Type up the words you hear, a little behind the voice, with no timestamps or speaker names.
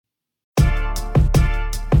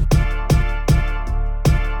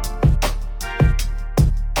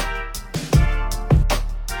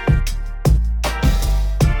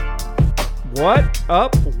What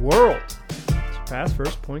up, world? It's past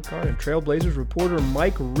first point guard and Trailblazers reporter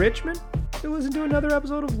Mike Richman. You listen to another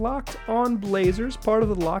episode of Locked On Blazers, part of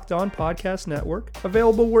the Locked On Podcast Network,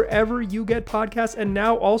 available wherever you get podcasts and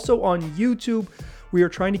now also on YouTube. We are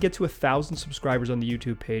trying to get to 1,000 subscribers on the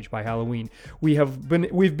YouTube page by Halloween.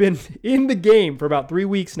 We've been in the game for about 3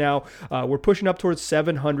 weeks now. We're pushing up towards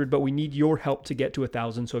 700, but we need your help to get to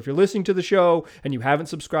 1,000. So if you're listening to the show and you haven't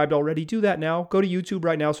subscribed already, do that now. Go to YouTube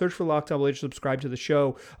right now, search for Locked On Blazers, subscribe to the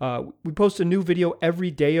show. We post a new video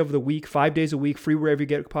every day of the week, 5 days a week, free wherever you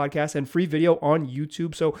get podcasts, and free video on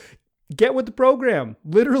YouTube. So get with the program.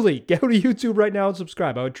 Literally, go to YouTube right now and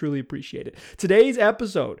subscribe. I would truly appreciate it. Today's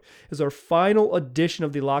episode is our final edition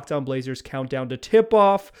of the Locked On Blazers countdown to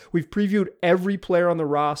tip-off. We've previewed every player on the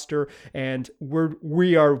roster, and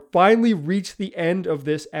we are finally reached the end of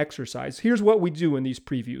this exercise. Here's what we do in these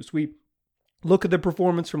previews. We look at the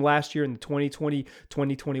performance from last year in the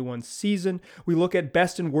 2020-2021 season. We look at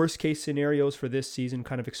best and worst case scenarios for this season,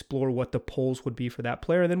 kind of explore what the polls would be for that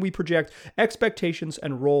player, and then we project expectations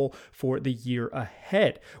and role for the year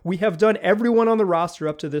ahead. We have done everyone on the roster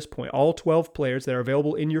up to this point, all 12 players that are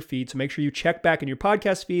available in your feed, so make sure you check back in your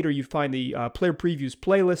podcast feed or you find the player previews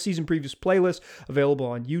playlist, season previews playlist available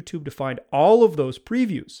on YouTube to find all of those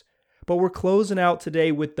previews. But we're closing out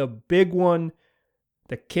today with the big one,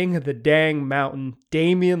 the king of the dang mountain,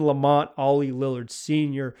 Damian Lamont Ollie Lillard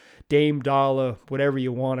Sr., Dame Dollar, whatever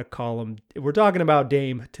you want to call him. We're talking about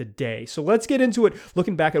Dame today. So let's get into it,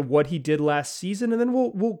 looking back at what he did last season, and then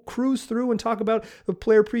we'll cruise through and talk about the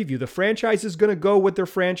player preview. The franchise is going to go with their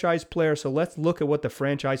franchise player, so let's look at what the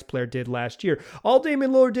franchise player did last year. All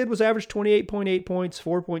Damian Lillard did was average 28.8 points,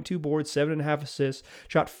 4.2 boards, 7.5 assists,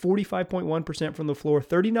 shot 45.1% from the floor,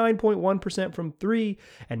 39.1% from three,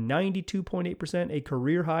 and 92.8% a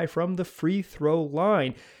career high from the free throw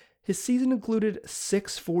line. His season included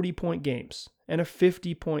 6 40-point games and a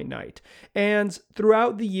 50-point night. And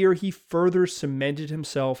throughout the year, he further cemented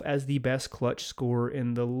himself as the best clutch scorer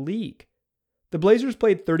in the league. The Blazers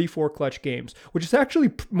played 34 clutch games, which is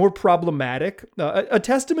actually more problematic. A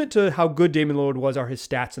testament to how good Damian Lillard was are his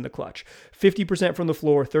stats in the clutch. 50% from the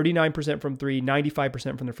floor, 39% from three,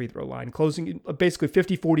 95% from the free throw line, closing basically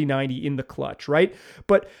 50, 40, 90 in the clutch, right?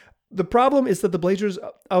 But the problem is that the Blazers,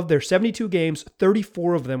 of their 72 games,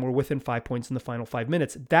 34 of them were within 5 points in the final 5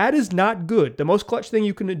 minutes. That is not good. The most clutch thing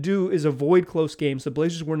you can do is avoid close games. The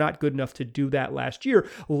Blazers were not good enough to do that last year.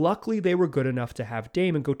 Luckily, they were good enough to have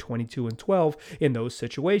Dame and go 22-12 in those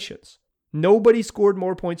situations. Nobody scored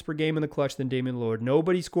more points per game in the clutch than Damian Lillard.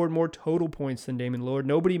 Nobody scored more total points than Damian Lillard.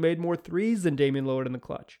 Nobody made more threes than Damian Lillard in the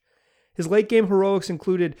clutch. His late game heroics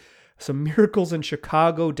included some miracles in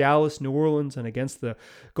Chicago, Dallas, New Orleans, and against the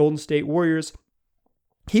Golden State Warriors.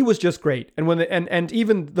 He was just great. And and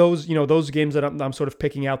even those, those games that I'm sort of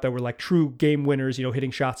picking out that were like true game winners, hitting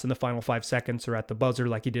shots in the final 5 seconds or at the buzzer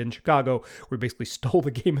like he did in Chicago, where he basically stole the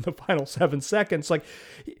game in the final 7 seconds. Like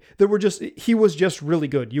he was just really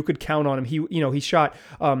good. You could count on him. He shot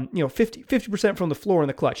 50% from the floor in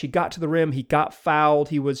the clutch. He got to the rim, he got fouled.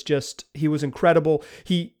 He was incredible.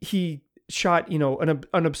 He shot, an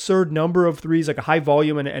absurd number of threes, like a high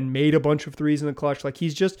volume, and made a bunch of threes in the clutch. Like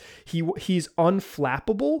he's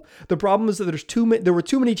unflappable. The problem is that there were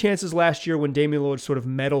too many chances last year when Damian Lillard's sort of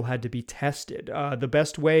metal had to be tested. The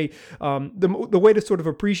best way, the way to sort of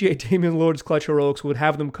appreciate Damian Lillard's clutch heroics would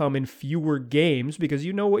have them come in fewer games, because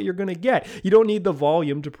you know what you're going to get. You don't need the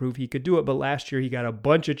volume to prove he could do it, but last year he got a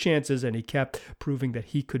bunch of chances and he kept proving that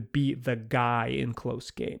he could be the guy in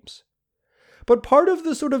close games. But part of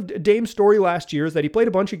the sort of Dame story last year is that he played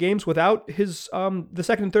a bunch of games without his the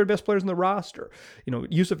second and third best players in the roster.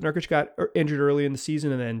 Jusuf Nurkic got injured early in the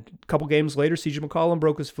season, and then a couple games later, CJ McCollum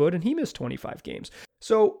broke his foot, and he missed 25 games.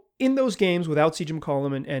 So in those games without CJ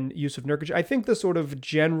McCollum and Jusuf Nurkic, I think the sort of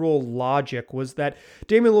general logic was that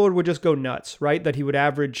Damian Lillard would just go nuts, right? That he would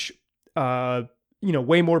average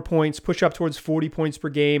way more points, push up towards 40 points per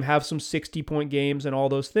game, have some 60-point games and all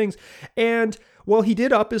those things. And while he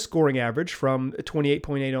did up his scoring average from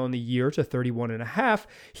 28.8 on the year to 31.5,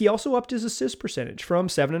 he also upped his assist percentage from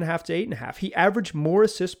 7.5 to 8.5. He averaged more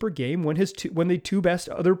assists per game when the two best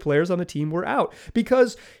other players on the team were out,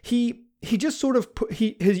 because he just sort of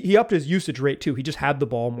he upped his usage rate too. He just had the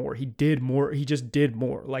ball more. He did more. He just did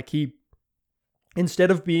more. Like he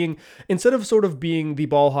Instead of sort of being the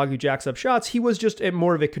ball hog who jacks up shots, he was just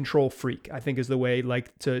more of a control freak, I think is the way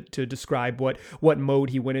to describe what mode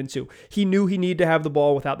he went into. He knew he needed to have the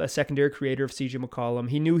ball without that secondary creator of CJ McCollum.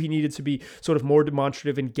 He knew he needed to be sort of more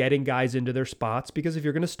demonstrative in getting guys into their spots, because if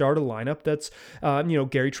you're going to start a lineup that's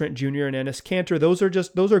Gary Trent Jr. and Enes Kanter, those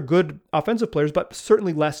are good offensive players, but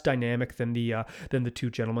certainly less dynamic than the two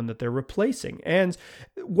gentlemen that they're replacing. And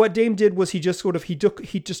what Dame did was he just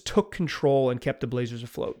took control and kept the Blazers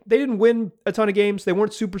afloat. They didn't win a ton of games. They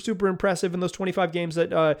weren't super impressive in those 25 games that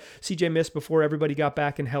CJ missed before everybody got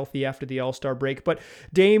back and healthy after the All-Star break. But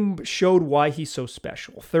Dame showed why he's so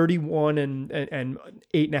special. 31 and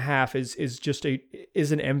 8.5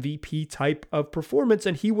 is an MVP type of performance,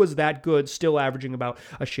 and he was that good, still averaging about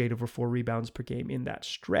a shade over 4 rebounds per game in that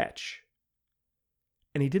stretch.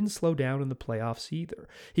 And he didn't slow down in the playoffs either.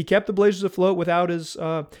 He kept the Blazers afloat without his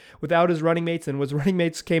running mates, and when his running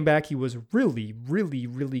mates came back, he was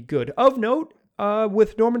really good. Of note,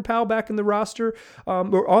 with Norman Powell back in the roster,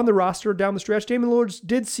 or on the roster down the stretch, Damian Lillard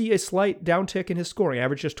did see a slight downtick in his scoring,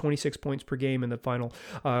 averaged just 26 points per game in the final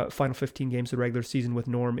 15 games of the regular season with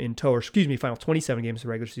Norm in tow, final 27 games of the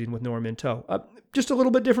regular season with Norm in tow. Just a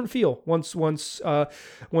little bit different feel once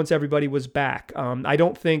everybody was back.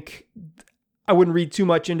 I wouldn't read too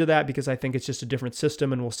much into that, because I think it's just a different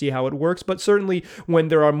system and we'll see how it works. But certainly when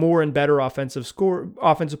there are more and better offensive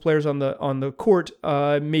players on the court,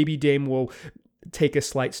 maybe Dame will take a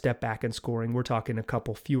slight step back in scoring. We're talking a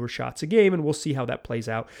couple fewer shots a game, and we'll see how that plays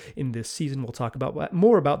out in this season. We'll talk about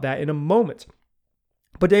more about that in a moment.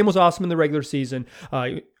 But Dame was awesome in the regular season.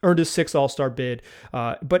 He earned his 6th All-Star bid,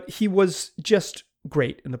 but he was just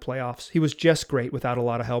great in the playoffs. He was just great without a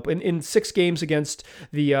lot of help. In 6 games against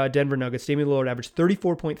the Denver Nuggets, Damian Lillard averaged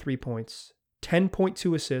 34.3 points,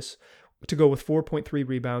 10.2 assists, to go with 4.3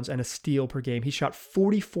 rebounds and a steal per game. He shot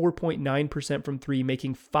 44.9% from 3,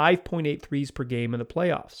 making 5.8 threes per game in the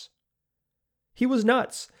playoffs. He was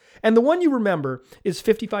nuts. And the one you remember is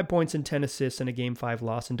 55 points and 10 assists in a Game 5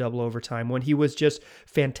 loss in double overtime, when he was just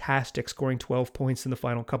fantastic, scoring 12 points in the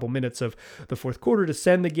final couple minutes of the fourth quarter to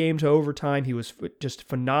send the game to overtime. He was just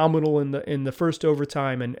phenomenal in the first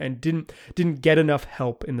overtime and didn't get enough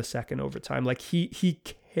help in the second overtime. Like he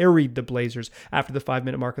carried the Blazers after the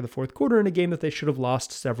 5-minute mark of the fourth quarter in a game that they should have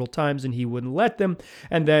lost several times, and he wouldn't let them.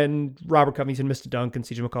 And then Robert Covington missed a dunk, and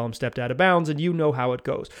CJ McCollum stepped out of bounds, and you know how it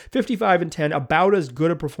goes. 55 and 10, about as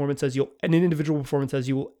good a performance an individual performance as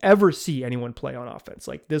you will ever see anyone play on offense.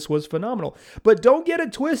 Like, this was phenomenal. But don't get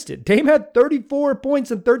it twisted. Dame had 34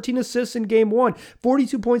 points and 13 assists in Game 1,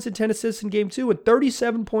 42 points and 10 assists in Game 2, and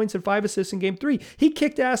 37 points and 5 assists in Game 3. He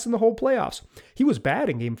kicked ass in the whole playoffs. He was bad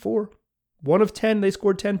in Game 4. 1 of 10, they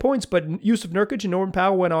scored 10 points, but Yusuf Nurkic and Norman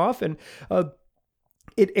Powell went off, and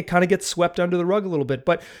it kind of gets swept under the rug a little bit.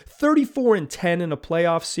 But 34 and 10 in a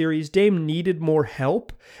playoff series, Dame needed more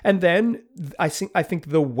help. And then I think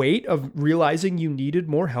the weight of realizing you needed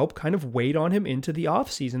more help kind of weighed on him into the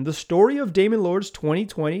offseason. The story of Damian Lillard's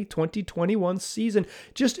 2020-2021 season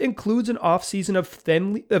just includes an offseason of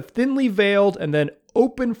thinly veiled and then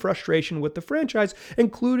open frustration with the franchise,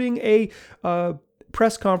 including a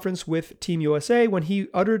press conference with Team USA when he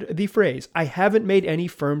uttered the phrase, "I haven't made any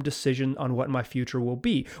firm decision on what my future will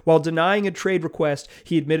be." While denying a trade request,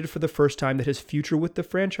 he admitted for the first time that his future with the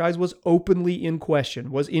franchise was openly in question,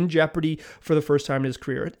 was in jeopardy for the first time in his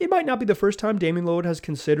career. It might not be the first time Damian Lillard has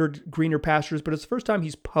considered greener pastures, but it's the first time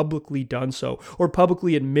he's publicly done so, or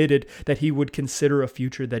publicly admitted that he would consider a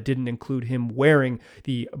future that didn't include him wearing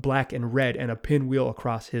the black and red and a pinwheel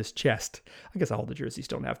across his chest. I guess all the jerseys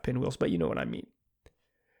don't have pinwheels, but you know what I mean.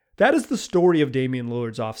 That is the story of Damian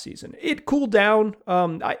Lillard's offseason. It cooled down.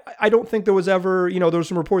 I don't think there was ever, there was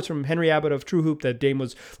some reports from Henry Abbott of True Hoop that Dame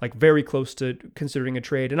was like very close to considering a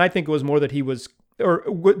trade. And I think it was more that he was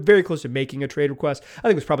very close to making a trade request. I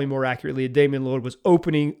think it was probably more accurately Damian Lillard was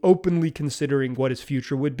openly considering what his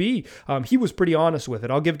future would be. He was pretty honest with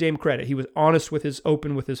it. I'll give Dame credit. He was honest with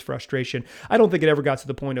his frustration. I don't think it ever got to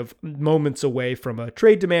the point of moments away from a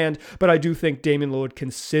trade demand, but I do think Damian Lillard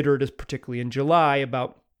considered, particularly in July,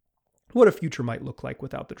 about what a future might look like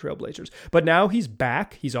without the Trailblazers. But now he's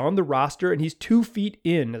back, he's on the roster, and he's 2 feet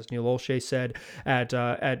in, as Neil Olshey said at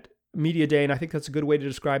Media Day, and I think that's a good way to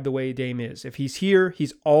describe the way Dame is. If he's here,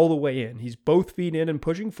 he's all the way in. He's both feet in and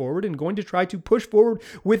pushing forward, and going to try to push forward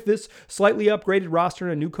with this slightly upgraded roster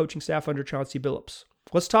and a new coaching staff under Chauncey Billups.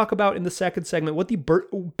 Let's talk about in the second segment what the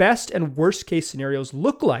best and worst case scenarios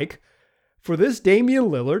look like for this Damian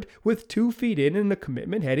Lillard with 2 feet in and a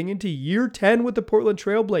commitment heading into year 10 with the Portland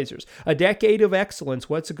Trail Blazers. A decade of excellence.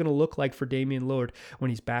 What's it going to look like for Damian Lillard when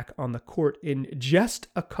he's back on the court in just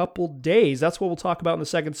a couple days? That's what we'll talk about in the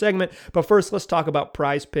second segment. But first, let's talk about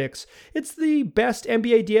Prize Picks. It's the best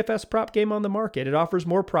NBA DFS prop game on the market. It offers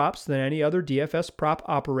more props than any other DFS prop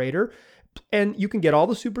operator. And you can get all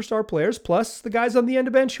the superstar players, plus the guys on the end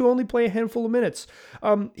of bench who only play a handful of minutes.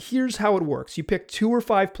 Here's how it works. You pick 2 or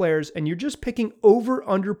 5 players, and you're just picking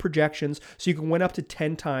over-under projections, so you can win up to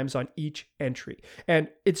 10 times on each entry. And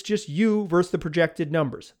it's just you versus the projected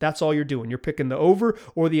numbers. That's all you're doing. You're picking the over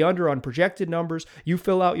or the under on projected numbers. You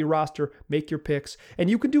fill out your roster, make your picks, and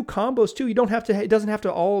you can do combos too. You don't have to. It doesn't have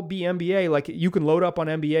to all be NBA. Like, you can load up on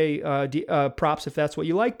NBA props if that's what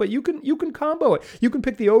you like, but you can combo it. You can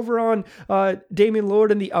pick the over on Damian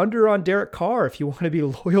Lillard and the under on Derek Carr if you want to be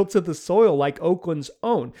loyal to the soil like Oakland's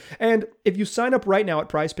own. And if you sign up right now at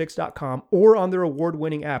prizepicks.com or on their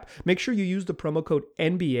award-winning app, make sure you use the promo code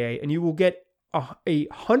NBA and you will get a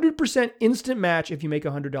 100% instant match if you make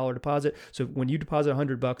a $100 deposit. So when you deposit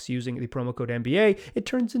 $100 using the promo code NBA, it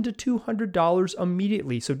turns into $200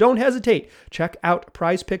 immediately. So don't hesitate. Check out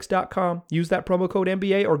prizepicks.com, use that promo code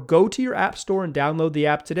NBA, or go to your app store and download the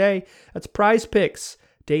app today. That's Prize Picks.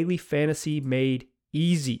 Daily fantasy made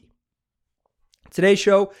easy. Today's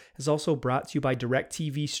show is also brought to you by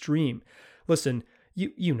DirecTV Stream. Listen,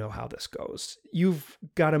 you know how this goes. You've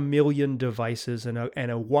got a million devices and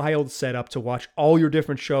a wild setup to watch all your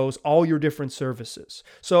different shows, all your different services.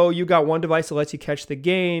 So you've got one device that lets you catch the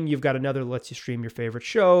game. You've got another that lets you stream your favorite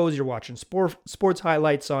shows. You're watching sports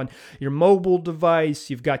highlights on your mobile device.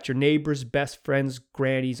 You've got your neighbors, best friends,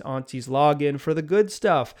 grannies, aunties login for the good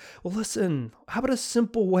stuff. Well, listen, how about a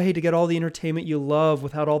simple way to get all the entertainment you love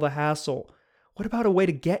without all the hassle? What about a way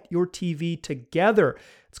to get your TV together?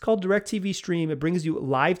 It's called DirecTV Stream. It brings you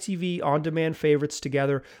live TV on-demand favorites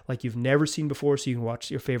together like you've never seen before, so you can watch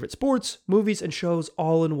your favorite sports, movies, and shows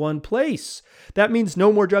all in one place. That means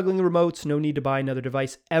no more juggling the remotes, no need to buy another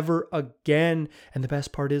device ever again. And the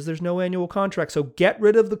best part is there's no annual contract, so get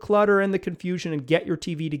rid of the clutter and the confusion and get your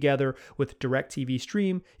TV together with DirecTV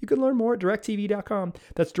Stream. You can learn more at directtv.com.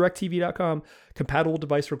 That's directtv.com. Compatible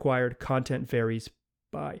device required. Content varies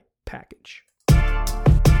by package.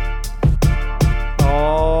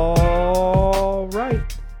 All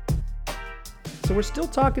right. So we're still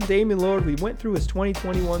talking Damian Lillard. We went through his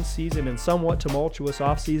 2021 season and somewhat tumultuous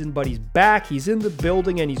offseason, but he's back, he's in the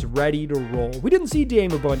building, and he's ready to roll. We didn't see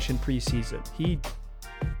Dame a bunch in preseason.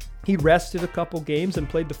 He rested a couple games and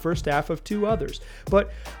played the first half of 2 others.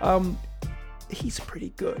 But he's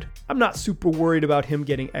pretty good. I'm not super worried about him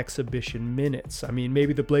getting exhibition minutes. I mean,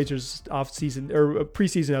 maybe the Blazers offseason or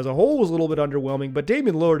preseason as a whole was a little bit underwhelming, but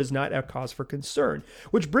Damian Lillard is not a cause for concern,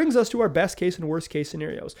 which brings us to our best case and worst case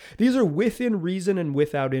scenarios. These are within reason and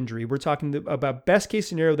without injury. We're talking about best case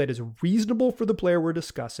scenario that is reasonable for the player we're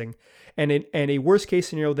discussing, and a worst case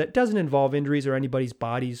scenario that doesn't involve injuries or anybody's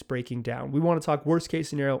bodies breaking down. We want to talk worst case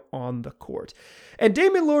scenario on the court. And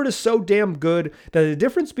Damian Lillard is so damn good that the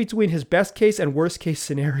difference between his best case and worst case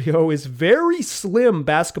scenario is very slim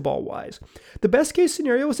basketball-wise. The best case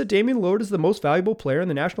scenario is that Damian Lillard is the most valuable player in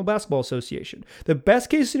the National Basketball Association. The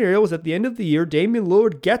best case scenario is at the end of the year, Damian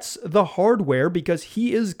Lillard gets the hardware because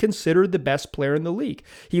he is considered the best player in the league.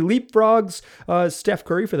 He leapfrogs Steph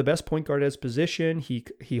Curry for the best point guard at his position.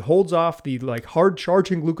 He holds off the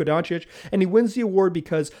hard-charging Luka Doncic, and he wins the award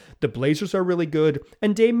because the Blazers are really good,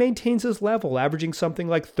 and Dame maintains his level, averaging something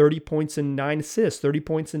like 30 points and 9 assists, 30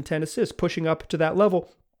 points and 10 assists, pushing up to that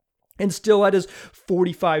level, and still at his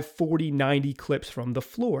 45, 40, 90 clips from the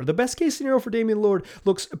floor. The best case scenario for Damian Lillard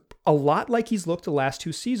looks a lot like he's looked the last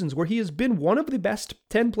 2 seasons, where he has been one of the best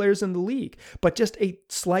 10 players in the league, but just a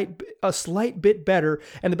slight bit better.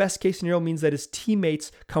 And the best case scenario means that his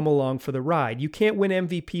teammates come along for the ride. You can't win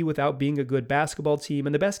MVP without being a good basketball team.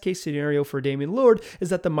 And the best case scenario for Damian Lillard is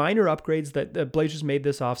that the minor upgrades that the Blazers made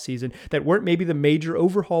this offseason that weren't maybe the major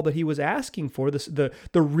overhaul that he was asking for, the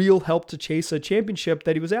real help to chase a championship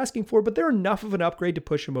that he was asking for, but they're enough of an upgrade to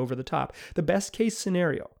push him over the top. The best case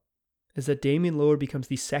scenario is that Damian Lillard becomes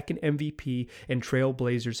the second MVP in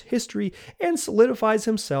Trailblazers history and solidifies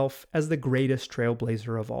himself as the greatest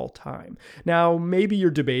Trailblazer of all time. Now, maybe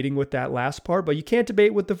you're debating with that last part, but you can't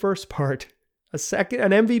debate with the first part. An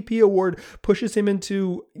MVP award pushes him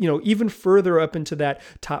into, even further up into that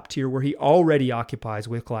top tier where he already occupies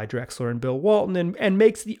with Clyde Drexler and Bill Walton, and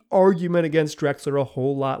makes the argument against Drexler a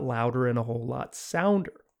whole lot louder and a whole lot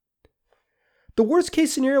sounder. The worst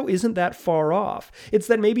case scenario isn't that far off. It's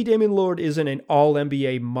that maybe Damian Lillard isn't an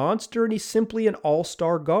all-NBA monster and he's simply an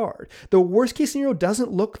all-star guard. The worst case scenario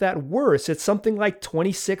doesn't look that worse. It's something like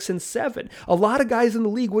 26-7. A lot of guys in the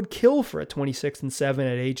league would kill for a 26-7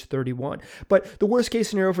 at age 31. But the worst case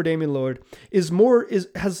scenario for Damian Lillard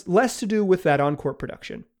has less to do with that on-court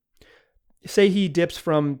production. Say he dips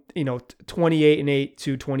from 28-8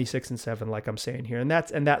 to 26-7, like I'm saying here, and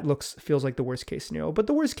that feels like the worst case scenario. But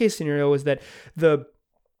the worst case scenario is that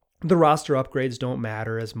the roster upgrades don't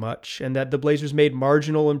matter as much, and that the Blazers made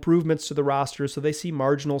marginal improvements to the roster, so they see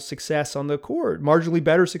marginal success on the court, marginally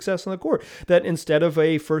better success on the court. That instead of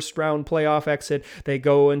a first-round playoff exit, they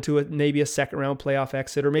go into maybe a second-round playoff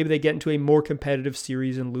exit, or maybe they get into a more competitive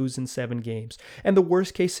series and lose in 7 games. And the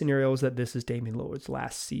worst-case scenario is that this is Damian Lillard's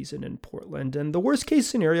last season in Portland, and the worst-case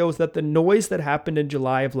scenario is that the noise that happened in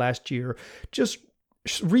July of last year just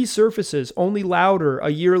resurfaces only louder a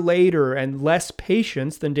year later, and less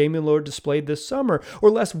patience than Damian Lillard displayed this summer, or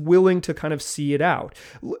less willing to kind of see it out.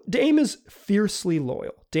 Dame is fiercely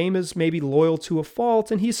loyal. Dame is maybe loyal to a fault,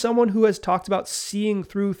 and he's someone who has talked about seeing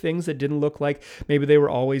through things that didn't look like maybe they were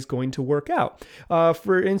always going to work out.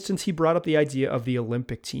 For instance, he brought up the idea of the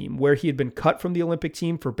Olympic team, where he had been cut from the Olympic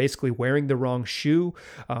team for basically wearing the wrong shoe.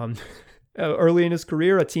 Early in his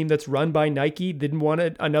career, a team that's run by Nike didn't want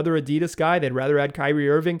another Adidas guy. They'd rather add Kyrie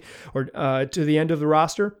Irving or to the end of the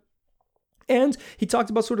roster. And he talked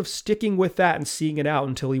about sort of sticking with that and seeing it out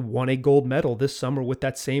until he won a gold medal this summer with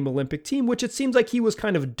that same Olympic team, which it seems like he was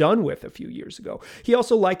kind of done with a few years ago. He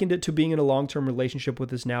also likened it to being in a long-term relationship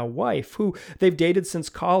with his now wife, who they've dated since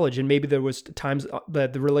college, and maybe there was times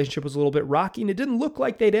that the relationship was a little bit rocky, and it didn't look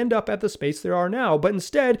like they'd end up at the space they are now. But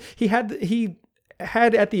instead, he had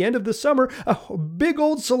at the end of the summer a big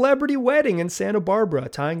old celebrity wedding in Santa Barbara,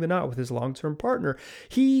 tying the knot with his long-term partner.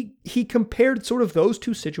 He compared sort of those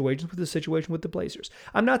two situations with the situation with the Blazers.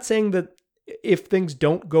 I'm not saying that if things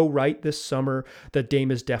don't go right this summer, that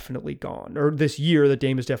Dame is definitely gone, or this year that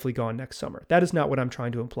Dame is definitely gone next summer. That is not what I'm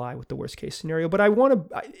trying to imply with the worst case scenario, but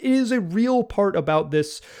it is a real part about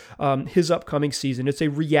this, his upcoming season. It's a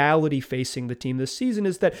reality facing the team this season,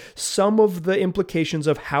 is that some of the implications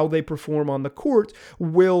of how they perform on the court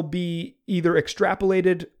will be either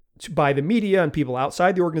extrapolated by the media and people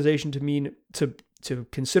outside the organization to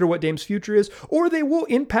consider what Dame's future is, or they will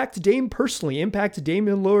impact Dame personally, impact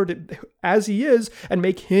Damian Lillard as he is, and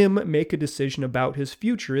make him make a decision about his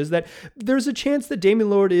future. Is that there's a chance that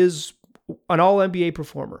Damian Lillard is an all-NBA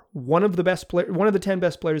performer, one of the 10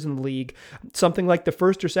 best players in the league, something like the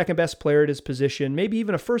first or second best player at his position, maybe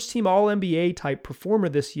even a first-team all-NBA type performer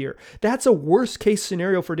this year. That's a worst-case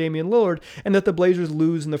scenario for Damian Lillard, and that the Blazers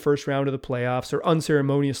lose in the first round of the playoffs, or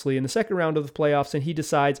unceremoniously in the second round of the playoffs, and he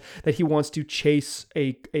decides that he wants to chase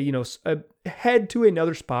a head to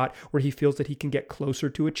another spot where he feels that he can get closer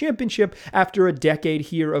to a championship after a decade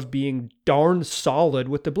here of being darn solid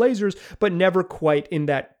with the Blazers, but never quite in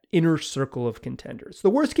that inner circle of contenders. The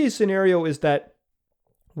worst case scenario is that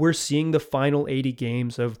we're seeing the final 80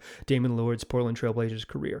 games of Damian Lillard's Portland Trail Blazers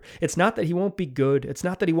career. It's not that he won't be good. It's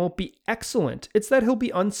not that he won't be excellent. It's that he'll be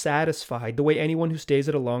unsatisfied, the way anyone who stays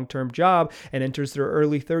at a long-term job and enters their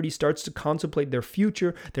early 30s starts to contemplate their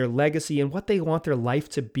future, their legacy, and what they want their life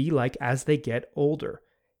to be like as they get older.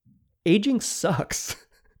 Aging sucks.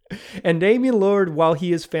 And Damian Lillard, while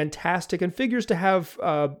he is fantastic and figures to have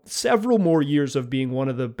several more years of being one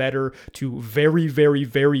of the better to very, very,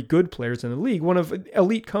 very good players in the league, one of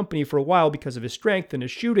elite company for a while because of his strength and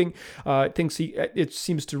his shooting, it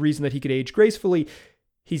seems to reason that he could age gracefully.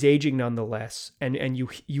 He's aging nonetheless, and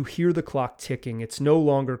you hear the clock ticking. It's no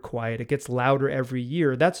longer quiet. It gets louder every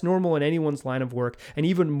year. That's normal in anyone's line of work, and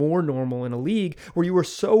even more normal in a league where you are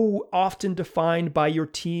so often defined by your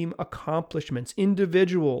team accomplishments,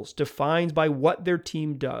 individuals defined by what their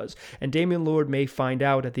team does. And Damian Lillard may find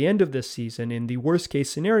out at the end of this season, in the worst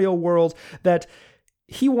case scenario world, that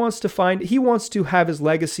he wants to have his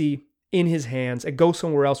legacy in his hands and go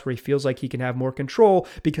somewhere else where he feels like he can have more control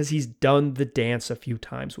because he's done the dance a few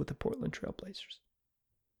times with the Portland Trail Blazers.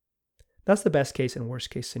 That's the best case and worst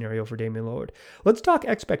case scenario for Damian Lillard. Let's talk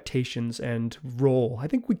expectations and role. I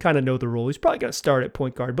think we kind of know the role. He's probably going to start at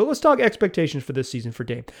point guard, but let's talk expectations for this season for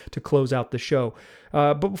Dame to close out the show.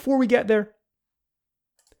 But before we get there,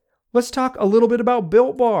 let's talk a little bit about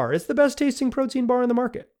Built Bar. It's the best tasting protein bar in the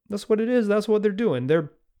market. That's what it is. That's what they're doing.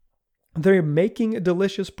 They're making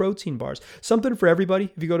delicious protein bars. Something for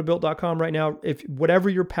everybody. If you go to Built.com right now, if whatever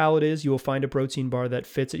your palate is, you will find a protein bar that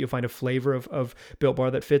fits it. You'll find a flavor of Built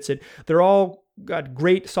Bar that fits it. They're all got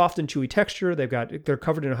great soft and chewy texture. They're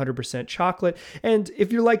covered in 100% chocolate. And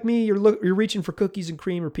if you're like me, you're reaching for cookies and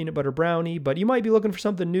cream or peanut butter brownie, but you might be looking for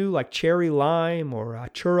something new like cherry lime or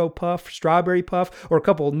churro puff, strawberry puff, or a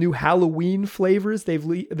couple of new Halloween flavors they've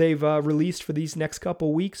released for these next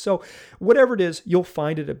couple weeks. So whatever it is, you'll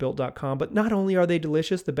find it at Built.com. But not only are they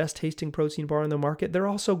delicious, the best tasting protein bar on the market, they're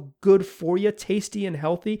also good for you, tasty and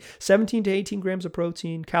healthy. 17 to 18 grams of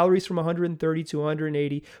protein, calories from 130 to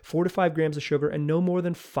 180, 4 to 5 grams of sugar, and no more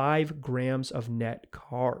than 5 grams of net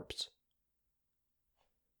carbs.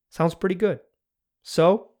 Sounds pretty good.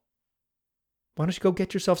 So why don't you go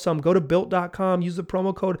get yourself some? Go to Built.com, use the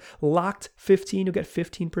promo code LOCKED15. You'll get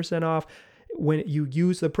 15% off when you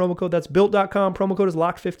use the promo code. That's Built.com. Promo code is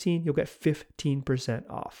LOCKED15. You'll get 15%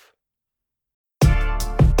 off.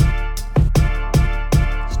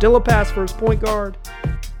 Still a pass first point guard.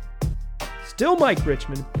 Still Mike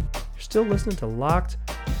Richman. You're still listening to Locked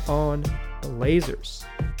on Blazers.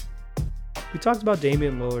 We talked about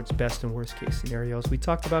Damian Lillard's best and worst case scenarios. We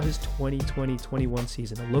talked about his 2020-21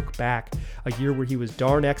 season, a look back, a year where he was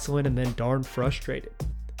darn excellent and then darn frustrated.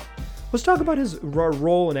 Let's talk about his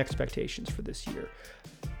role and expectations for this year.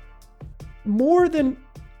 More than,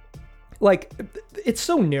 it's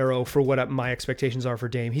so narrow for what my expectations are for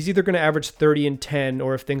Dame. He's either going to average 30 and 10,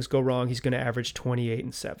 or if things go wrong, he's going to average 28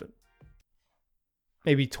 and 7.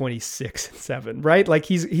 Maybe 26 and 7, right? Like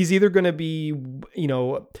he's either going to be,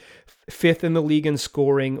 5th in the league in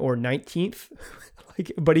scoring or 19th.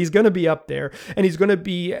 But he's going to be up there, and he's going to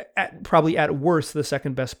be probably at worst the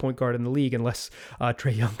second best point guard in the league, unless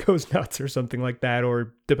Trae Young goes nuts or something like that,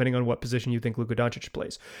 or depending on what position you think Luka Doncic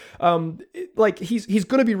plays. He's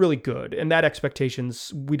going to be really good, and that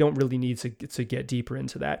expectations, we don't really need to get deeper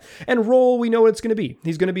into that. And role, we know what it's going to be.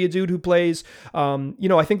 He's going to be a dude who plays,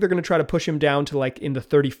 I think they're going to try to push him down to in the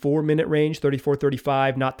 34-minute range, 34,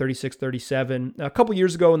 35, not 36, 37. A couple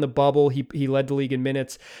years ago in the bubble, he led the league in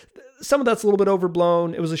minutes. Some of that's a little bit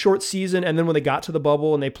overblown. It was a short season, and then when they got to the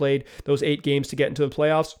bubble and they played those 8 games to get into the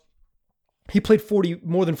playoffs, he played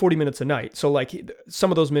more than 40 minutes a night. So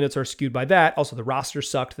some of those minutes are skewed by that. Also, the roster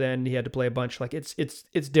sucked then. He had to play a bunch.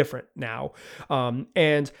 It's different now.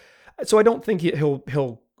 And so I don't think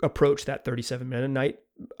he'll approach that 37-minute a night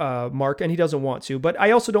mark, and he doesn't want to. But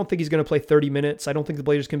I also don't think he's going to play 30 minutes. I don't think the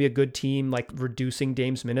Blazers can be a good team reducing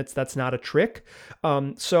Dame's minutes. That's not a trick.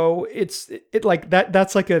 So it's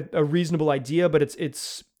that's a reasonable idea, but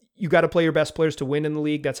it's you got to play your best players to win in the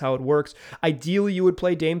league. That's how it works. Ideally, you would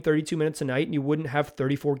play Dame 32 minutes a night, and you wouldn't have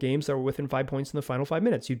 34 games that were within 5 points in the final 5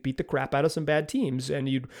 minutes. You'd beat the crap out of some bad teams, and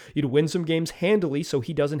you'd win some games handily, so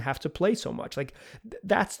he doesn't have to play so much.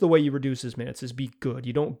 That's the way you reduce his minutes, is be good.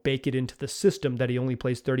 You don't bake it into the system that he only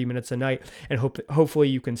plays 30 minutes a night, and hopefully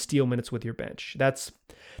you can steal minutes with your bench. That's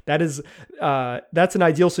an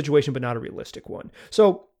ideal situation, but not a realistic one.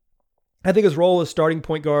 So I think his role is starting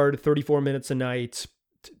point guard, 34 minutes a night,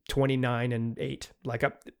 29 and 8.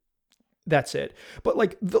 That's it.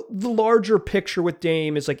 But the larger picture with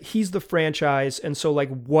Dame is he's the franchise, and so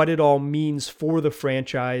what it all means for the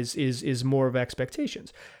franchise is more of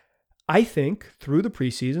expectations. I think through the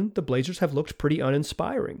preseason, the Blazers have looked pretty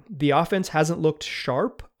uninspiring. The offense hasn't looked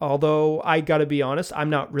sharp, although I got to be honest, I'm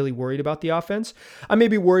not really worried about the offense. I may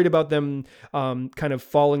be worried about them kind of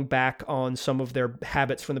falling back on some of their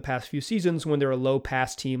habits from the past few seasons when they're a low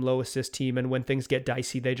pass team, low assist team, and when things get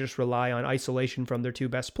dicey, they just rely on isolation from their 2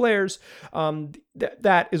 best players.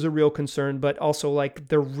 That is a real concern, but also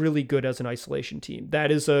they're really good as an isolation team.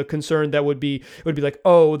 That is a concern that would be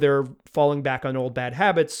they're falling back on old bad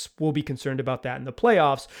habits. We'll be concerned about that in the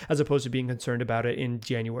playoffs, as opposed to being concerned about it in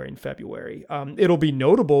January and February. It'll be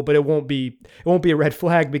notable, but it won't be a red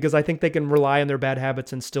flag, because I think they can rely on their bad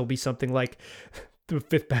habits and still be something like the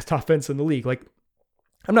 5th best offense in the league.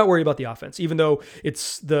 I'm not worried about the offense, even though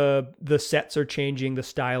it's the sets are changing, the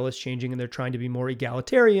style is changing, and they're trying to be more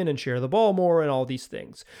egalitarian and share the ball more and all these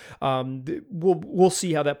things. We'll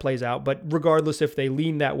see how that plays out. But regardless if they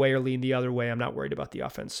lean that way or lean the other way, I'm not worried about the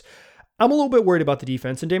offense. I'm a little bit worried about the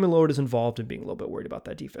defense, and Damian Lillard is involved in being a little bit worried about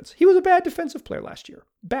that defense. He was a bad defensive player last year.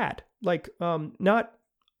 Bad.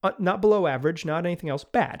 Not below average, not anything else,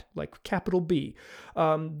 bad, capital B.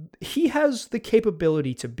 He has the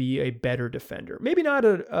capability to be a better defender. Maybe not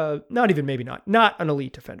not an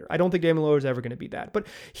elite defender. I don't think Damian Lillard is ever going to be that, but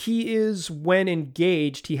he is, when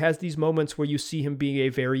engaged, he has these moments where you see him being a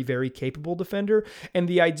very, very capable defender. And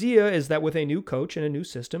the idea is that with a new coach and a new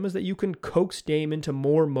system is that you can coax Dame into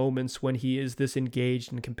more moments when he is this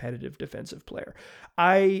engaged and competitive defensive player.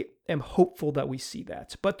 I am hopeful that we see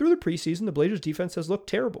that. But through the preseason, the Blazers defense has looked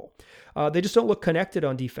terrible. They just don't look connected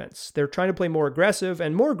on defense. They're trying to play more aggressive,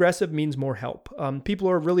 and more aggressive means more help. People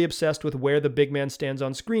are really obsessed with where the big man stands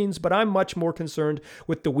on screens, but I'm much more concerned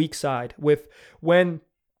with the weak side, with when,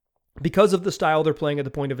 because of the style they're playing at the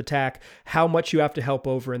point of attack, how much you have to help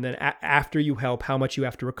over, and then after you help, how much you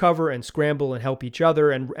have to recover and scramble and help each other,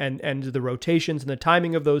 and the rotations and the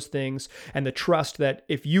timing of those things, and the trust that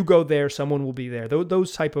if you go there, someone will be there.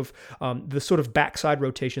 Those type of the sort of backside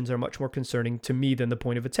rotations are much more concerning to me than the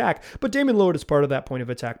point of attack. But Damian Lillard is part of that point of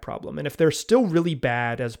attack problem, and if they're still really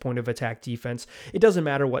bad as point of attack defense, it doesn't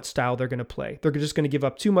matter what style they're going to play. They're just going to give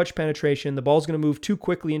up too much penetration. The ball's going to move too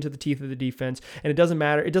quickly into the teeth of the defense, and it doesn't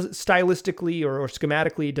matter. It doesn't stylistically or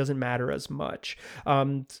schematically, it doesn't matter as much.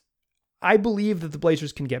 I believe that the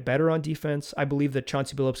Blazers can get better on defense. I believe that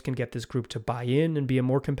Chauncey Billups can get this group to buy in and be a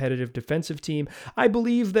more competitive defensive team. I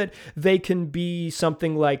believe that they can be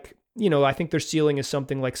something like, I think their ceiling is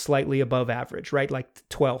something like slightly above average, right? Like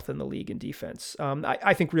 12th in the league in defense.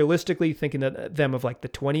 I think realistically, thinking that them of like the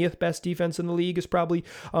 20th best defense in the league is probably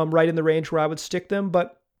right in the range where I would stick them.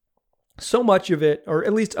 But so much of it, or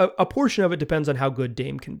at least a portion of it, depends on how good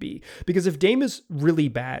Dame can be. Because if Dame is really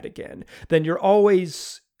bad again, then you're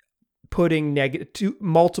always putting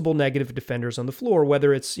multiple negative defenders on the floor,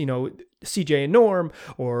 whether it's, CJ and Norm,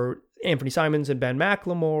 or Anthony Simons and Ben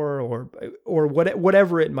McLemore, or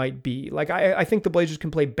whatever it might be. Like, I think the Blazers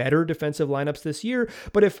can play better defensive lineups this year,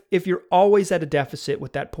 but if you're always at a deficit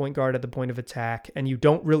with that point guard at the point of attack, and you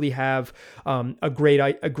don't really have a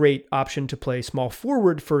great option to play small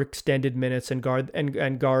forward for extended minutes and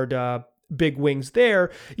guard big wings there,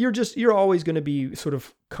 you're always going to be sort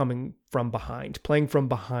of coming from behind, playing from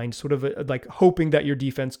behind, sort of like hoping that your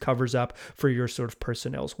defense covers up for your sort of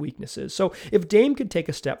personnel's weaknesses. So if Dame could take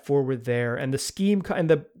a step forward there, and the scheme and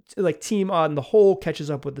the team on the whole catches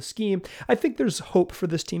up with the scheme, I think there's hope for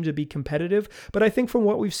this team to be competitive. But I think from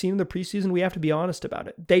what we've seen in the preseason, we have to be honest about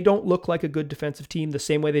it. They don't look like a good defensive team the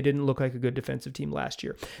same way they didn't look like a good defensive team last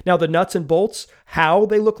year. Now, the nuts and bolts, how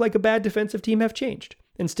they look like a bad defensive team, have changed.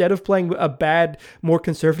 Instead of playing a bad, more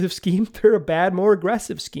conservative scheme, they're a bad, more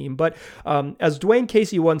aggressive scheme. But as Dwayne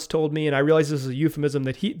Casey once told me, and I realize this is a euphemism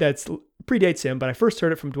that predates him, but I first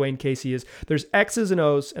heard it from Dwayne Casey, is there's X's and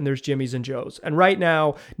O's and there's Jimmys and Joes. And right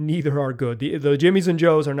now, neither are good. The Jimmys and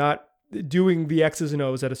Joes are not doing the X's and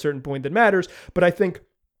O's at a certain point that matters. But I think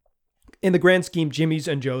in the grand scheme, Jimmys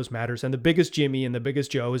and Joes matters. And the biggest Jimmy and the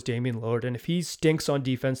biggest Joe is Damian Lillard. And if he stinks on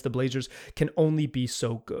defense, the Blazers can only be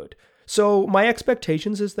so good. So my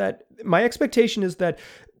expectation is that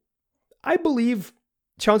I believe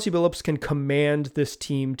Chauncey Billups can command this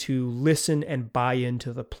team to listen and buy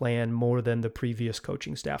into the plan more than the previous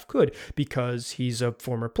coaching staff could, because he's a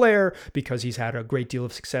former player, because he's had a great deal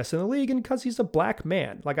of success in the league, and because he's a black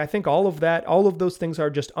man. Like, I think all of those things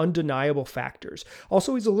are just undeniable factors.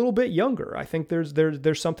 Also, he's a little bit younger. I think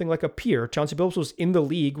there's something like a peer. Chauncey Billups was in the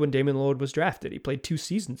league when Damian Lillard was drafted. He played 2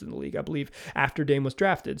 seasons in the league, I believe, after Dame was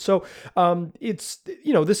drafted. So this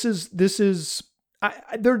is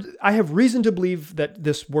I have reason to believe that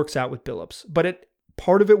this works out with Billups, but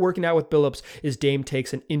part of it working out with Billups is Dame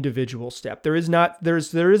takes an individual step. There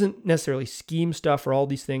isn't necessarily scheme stuff or all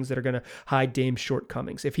these things that are going to hide Dame's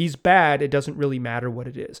shortcomings. If he's bad, it doesn't really matter what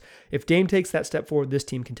it is. If Dame takes that step forward, this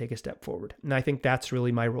team can take a step forward. And I think that's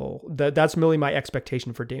really my role. That's really my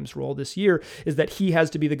expectation for Dame's role this year, is that he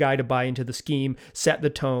has to be the guy to buy into the scheme, set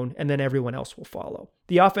the tone, and then everyone else will follow.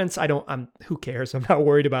 The offense, who cares? I'm not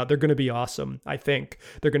worried about. They're going to be awesome. I think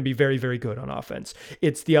they're going to be very, very good on offense.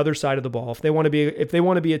 It's the other side of the ball. If they want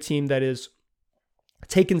to be a team that is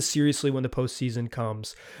taken seriously when the postseason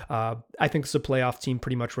comes, I think it's a playoff team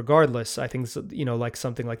pretty much regardless. I think it's, like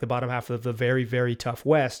something like the bottom half of the very, very tough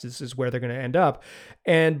West is where they're going to end up.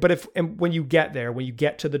 But when you get there, when you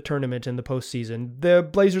get to the tournament in the postseason, the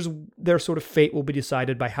Blazers, their sort of fate will be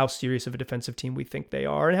decided by how serious of a defensive team we think they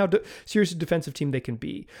are and how serious a defensive team they can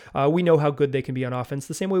be. We know how good they can be on offense,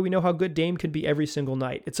 the same way we know how good Dame can be every single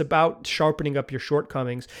night. It's about sharpening up your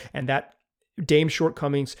shortcomings, and that Dame's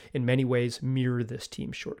shortcomings in many ways mirror this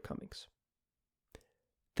team's shortcomings.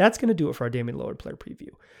 That's going to do it for our Damian Lillard player preview.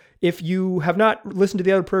 If you have not listened to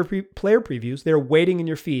the other player previews, they're waiting in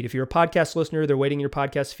your feed. If you're a podcast listener, they're waiting in your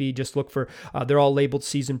podcast feed. Just look for, they're all labeled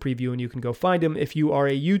season preview and you can go find them. If you are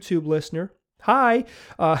a YouTube listener, hi,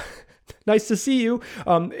 nice to see you.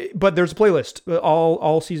 But there's a playlist,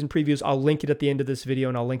 all season previews. I'll link it at the end of this video,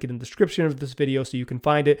 and I'll link it in the description of this video so you can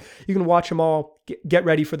find it. You can watch them all, get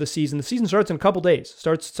ready for the season. The season starts in a couple days.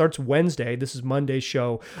 Starts Wednesday. This is Monday's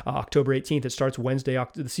show, October 18th. It starts Wednesday.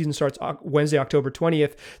 The season starts Wednesday, October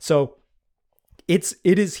 20th. So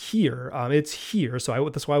it is here. It's here. So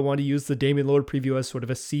that's why I wanted to use the Damian Lillard preview as sort of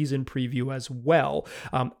a season preview as well.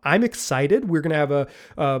 I'm excited. We're going to have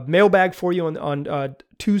a mailbag for you on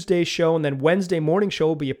Tuesday's show, and then Wednesday morning show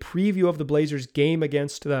will be a preview of the Blazers game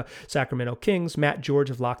against the Sacramento Kings. Matt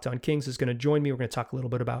George of Locked On Kings is going to join me. We're going to talk a little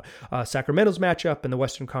bit about Sacramento's matchup and the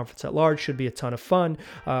Western Conference at large. Should be a ton of fun.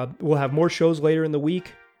 We'll have more shows later in the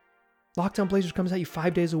week. Locked On Blazers comes at you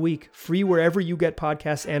 5 days a week, free wherever you get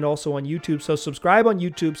podcasts and also on YouTube. So subscribe on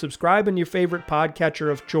YouTube, subscribe in your favorite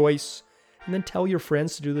podcatcher of choice, and then tell your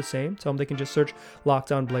friends to do the same. Tell them they can just search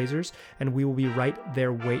Locked On Blazers, and we will be right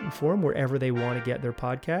there waiting for them wherever they want to get their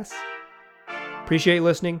podcasts. Appreciate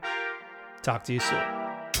listening. Talk to you soon.